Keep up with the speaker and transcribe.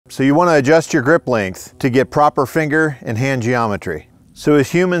So you want to adjust your grip length to get proper finger and hand geometry. So as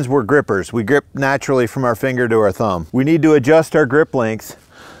humans, we're grippers. We grip naturally from our finger to our thumb. We need to adjust our grip length.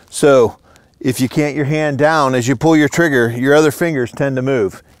 So if you cant your hand down, as you pull your trigger, your other fingers tend to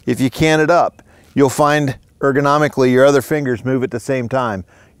move. If you cant it up, you'll find ergonomically your other fingers move at the same time.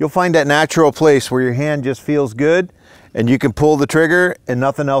 You'll find that natural place where your hand just feels good and you can pull the trigger and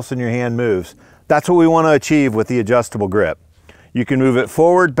nothing else in your hand moves. That's what we want to achieve with the adjustable grip. You can move it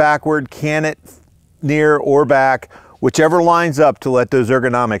forward, backward, cant it near or back, whichever lines up to let those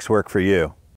ergonomics work for you.